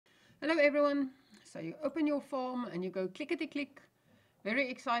Hello everyone. So you open your farm and you go clickety click,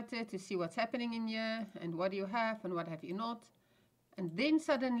 very excited to see what's happening in here and what do you have and what have you not. And then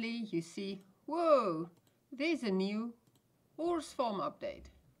suddenly you see, whoa, there's a new horse farm update.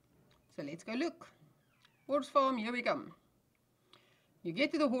 So let's go look. Horse farm, here we come. You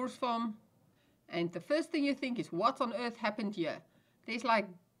get to the horse farm and the first thing you think is, what on earth happened here? There's like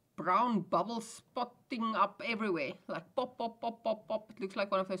brown bubbles spotting up everywhere, like pop, pop, pop, pop, pop. It looks like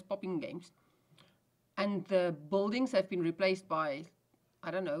one of those popping games. And the buildings have been replaced by,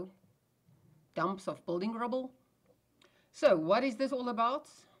 I don't know, dumps of building rubble. So what is this all about?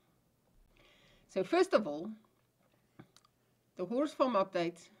 So first of all, the horse farm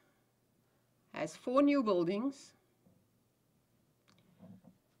update has 4 new buildings.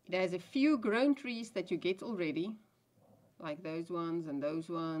 It has a few grown trees that you get already, like those ones, and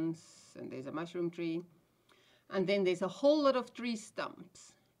there's a mushroom tree. And then there's a whole lot of tree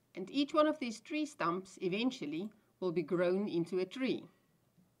stumps. And each one of these tree stumps eventually will be grown into a tree.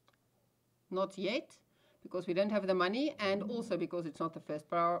 Not yet, because we don't have the money, and also because it's not the first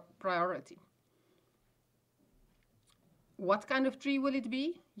priority. What kind of tree will it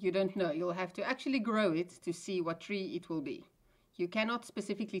be? You don't know. You'll have to actually grow it to see what tree it will be. You cannot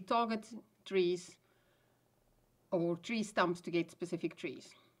specifically target trees or tree stumps to get specific trees.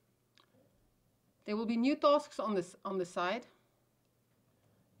 There will be new tasks on the side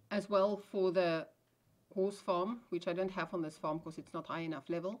as well for the horse farm, which I don't have on this farm because it's not high enough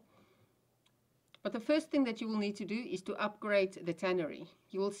level. But the first thing that you will need to do is to upgrade the tannery.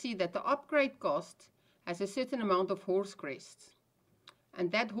 You will see that the upgrade cost has a certain amount of horse crests.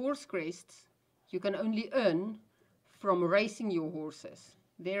 And that horse crests you can only earn from racing your horses.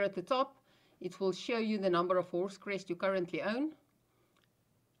 There at the top, it will show you the number of horse crests you currently own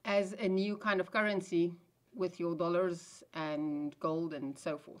as a new kind of currency with your dollars and gold and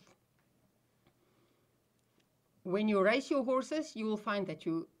so forth. When you race your horses, you will find that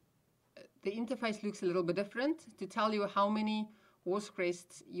the interface looks a little bit different to tell you how many horse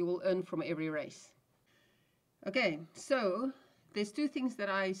crests you will earn from every race. Okay, so there's 2 things that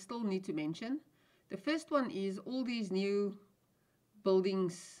I still need to mention. The first one is all these new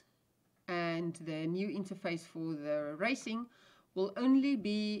buildings and the new interface for the racing will only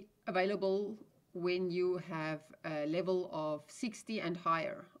be available when you have a level of 60 and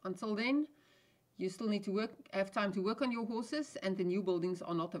higher. Until then, you still need to have time to work on your horses, and the new buildings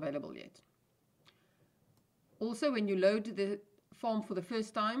are not available yet. Also, when you load the farm for the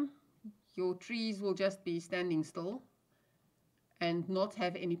first time, your trees will just be standing still and not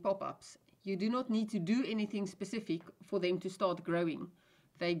have any pop-ups. You do not need to do anything specific for them to start growing.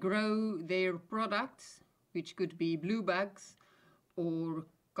 They grow their products, which could be blue bugs or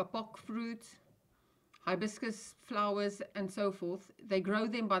kapok fruit, hibiscus flowers, and so forth. They grow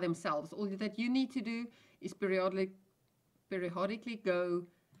them by themselves. All that you need to do is periodically go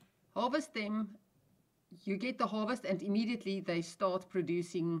harvest them. You get the harvest and immediately they start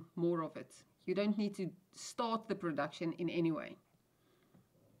producing more of it. You don't need to start the production in any way.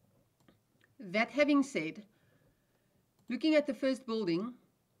 That having said, looking at the first building,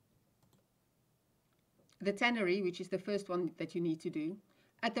 the tannery, which is the first one that you need to do,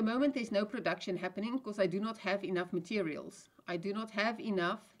 at the moment there's no production happening because I do not have enough materials. I do not have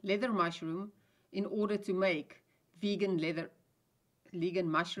enough leather mushroom in order to make vegan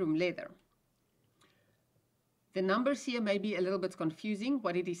mushroom leather. The numbers here may be a little bit confusing.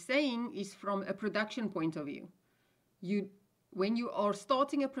 What it is saying is from a production point of view. When you are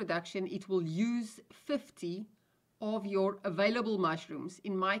starting a production, it will use 50 of your available mushrooms.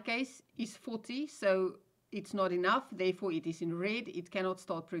 In my case, is 40, so it's not enough. Therefore, it is in red. It cannot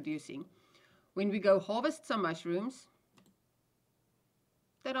start producing. When we go harvest some mushrooms,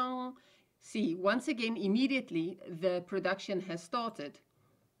 ta-da! See, once again, immediately the production has started.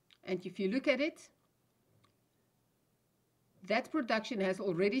 And if you look at it, that production has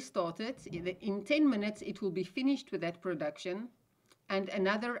already started. In 10 minutes, it will be finished with that production. And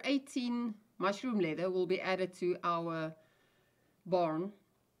another 18 mushroom leather will be added to our barn,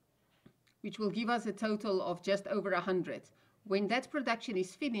 which will give us a total of just over 100. When that production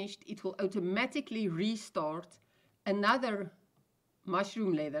is finished, it will automatically restart another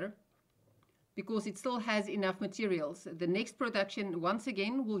mushroom leather because it still has enough materials. The next production, once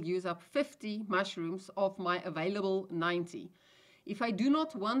again, will use up 50 mushrooms of my available 90. If I do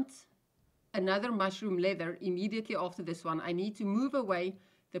not want another mushroom leather immediately after this one, I need to move away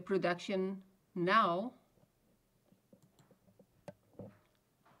the production now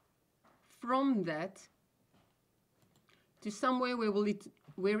from that to somewhere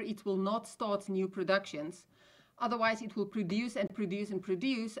where it will not start new productions Otherwise, it will produce and produce and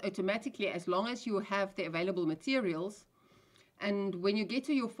produce automatically as long as you have the available materials. And when you get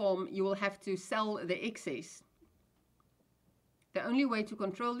to your farm, you will have to sell the excess. The only way to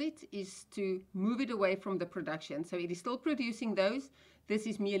control it is to move it away from the production. So it is still producing those. This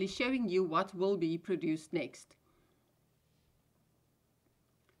is merely showing you what will be produced next.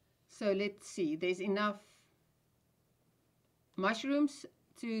 So let's see, there's enough mushrooms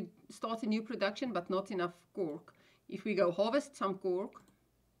to start a new production, but not enough cork. If we go harvest some cork,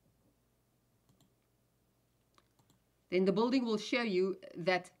 then the building will show you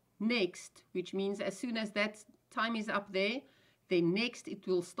that next, which means as soon as that time is up there, then next it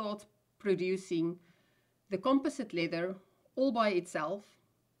will start producing the composite leather all by itself.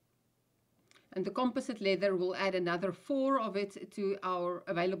 And the composite leather will add another 4 of it to our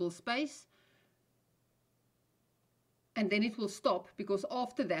available space. And then it will stop, because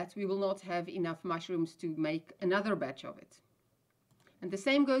after that we will not have enough mushrooms to make another batch of it. And the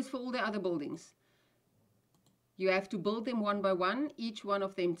same goes for all the other buildings. You have to build them one by one. Each one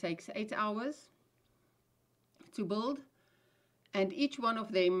of them takes 8 hours to build. And each one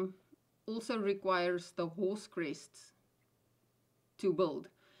of them also requires the horse crests to build.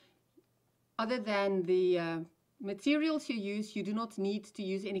 Other than the materials you use, you do not need to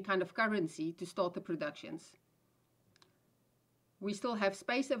use any kind of currency to start the productions. We still have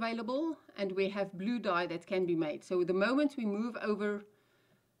space available, and we have blue dye that can be made. So the moment we move over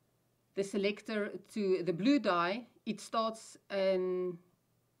the selector to the blue dye, it starts a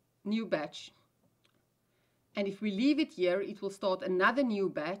new batch. And if we leave it here, it will start another new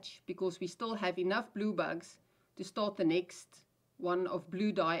batch, because we still have enough blue bugs to start the next one of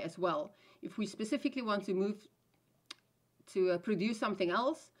blue dye as well. If we specifically want to move to produce something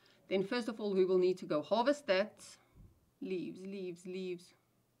else, then first of all we will need to go harvest that. Leaves, leaves, leaves.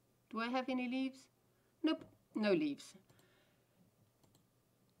 Do I have any leaves? Nope, no leaves.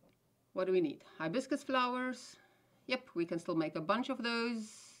 What do we need? Hibiscus flowers. Yep, we can still make a bunch of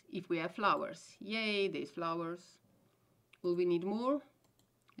those if we have flowers. Yay, there's flowers. Will we need more?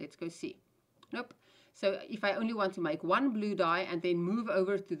 Let's go see. Nope. So if I only want to make one blue dye and then move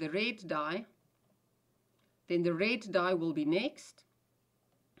over to the red dye, then the red dye will be next.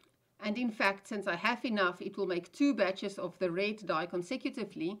 And in fact, since I have enough, it will make 2 batches of the red dye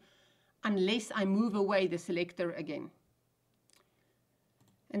consecutively, unless I move away the selector again.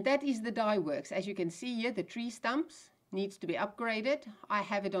 And that is the dye works. As you can see here, the tree stumps needs to be upgraded. I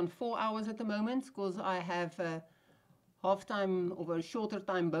have it on 4 hours at the moment, because I have a half-time or a shorter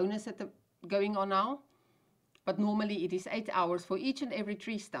time bonus going on now. But normally it is 8 hours for each and every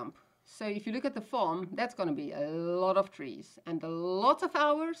tree stump. So if you look at the farm, that's going to be a lot of trees and a lot of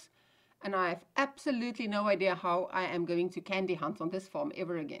hours. And I have absolutely no idea how I am going to candy hunt on this farm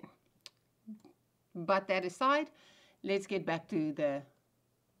ever again. But that aside, let's get back to the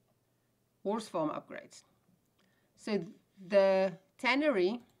horse farm upgrades. So the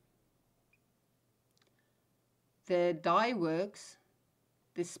tannery, the dye works,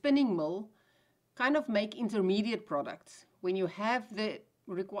 the spinning mill kind of make intermediate products. When you have the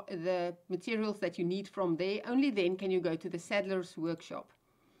materials that you need from there, only then can you go to the saddler's workshop.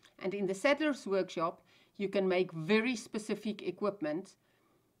 And in the saddler's workshop, you can make very specific equipment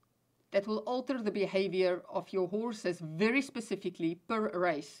that will alter the behavior of your horses very specifically per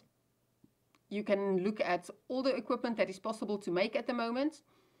race. You can look at all the equipment that is possible to make at the moment.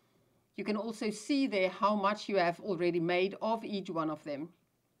 You can also see there how much you have already made of each one of them.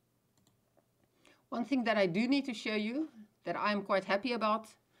 One thing that I do need to show you that I'm quite happy about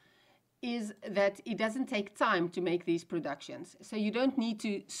is that it doesn't take time to make these productions. So you don't need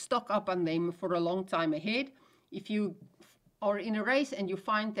to stock up on them for a long time ahead. If you are in a race and you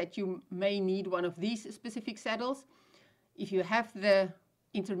find that you may need one of these specific saddles, if you have the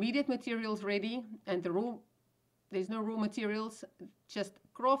intermediate materials ready and there's no raw materials, just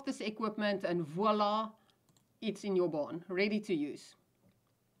craft this equipment and voila, it's in your barn, ready to use.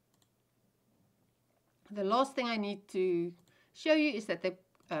 The last thing I need to show you is that the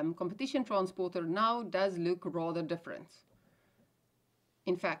competition transporter now does look rather different.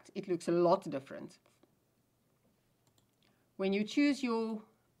 In fact, it looks a lot different. When you choose your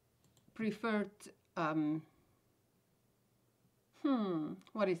preferred,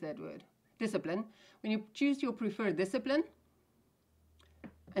 what is that word? Discipline. When you choose your preferred discipline,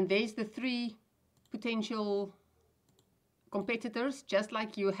 and there's the 3 potential competitors, just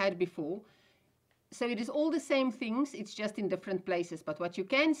like you had before. So it is all the same things, it's just in different places. But what you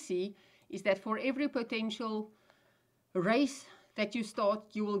can see is that for every potential race that you start,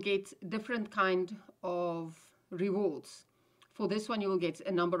 you will get different kind of rewards. For this one, you will get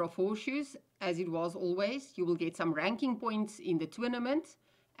a number of horseshoes, as it was always. You will get some ranking points in the tournament,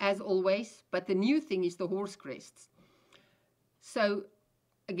 as always. But the new thing is the horse crests. So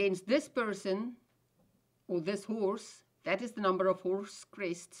against this person, or this horse, that is the number of horse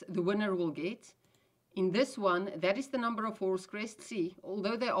crests the winner will get. In this one, that is the number of horse crests. See,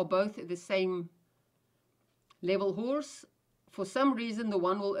 although they are both the same level horse, for some reason the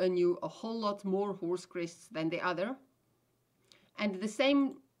one will earn you a whole lot more horse crests than the other. And the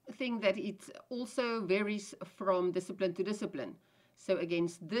same thing that it also varies from discipline to discipline. So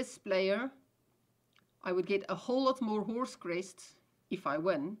against this player, I would get a whole lot more horse crests if I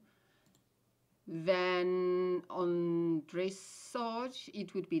win than on dressage.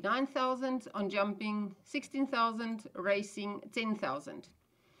 It would be 9,000, on jumping 16,000, racing 10,000.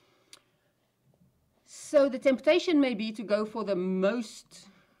 So the temptation may be to go for the most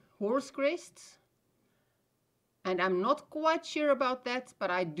horse crests. And I'm not quite sure about that, but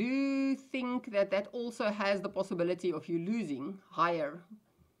I do think that that also has the possibility of you losing higher.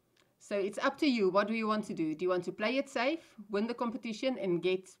 So it's up to you. What do you want to do? Do you want to play it safe, win the competition and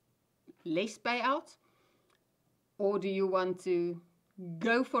get less payout? Or do you want to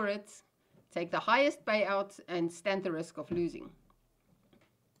go for it, take the highest payout and stand the risk of losing?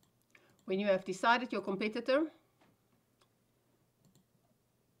 When you have decided your competitor,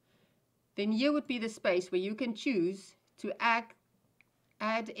 then here would be the space where you can choose to add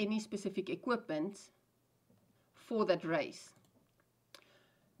any specific equipment for that race.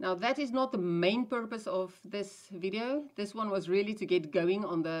 Now that is not the main purpose of this video. This one was really to get going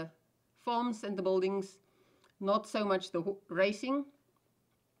on the farms and the buildings, not so much the racing.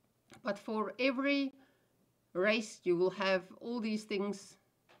 But for every race you will have all these things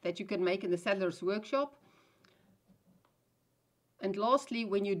that you can make in the Saddler's Workshop. And lastly,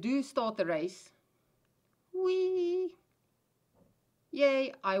 when you do start the race, whee,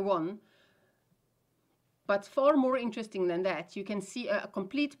 yay, I won. But far more interesting than that, you can see a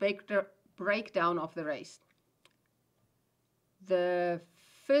complete breakdown of the race. The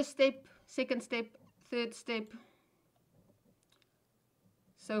first step, second step, third step.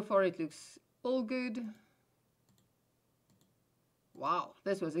 So far it looks all good. Wow,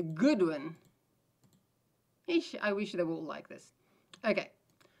 this was a good one. Ish, I wish they were all like this. Okay,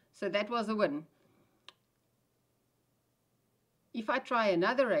 so that was a win. If I try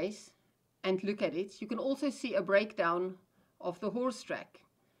another race and look at it, you can also see a breakdown of the horse track.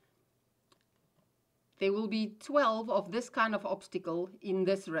 There will be 12 of this kind of obstacle in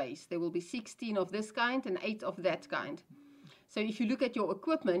this race. There will be 16 of this kind and 8 of that kind. So if you look at your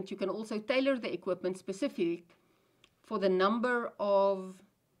equipment, you can also tailor the equipment specific for the number of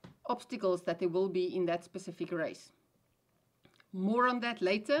obstacles that there will be in that specific race. More on that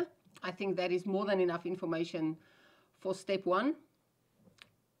later. I think that is more than enough information for step 1.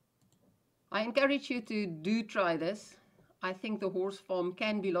 I encourage you to do try this. I think the horse farm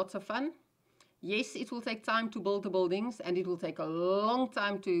can be lots of fun. Yes, it will take time to build the buildings and it will take a long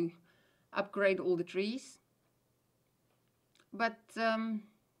time to upgrade all the trees. But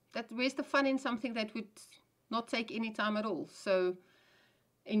where's the fun in something that would not take any time at all? So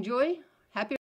enjoy. Happy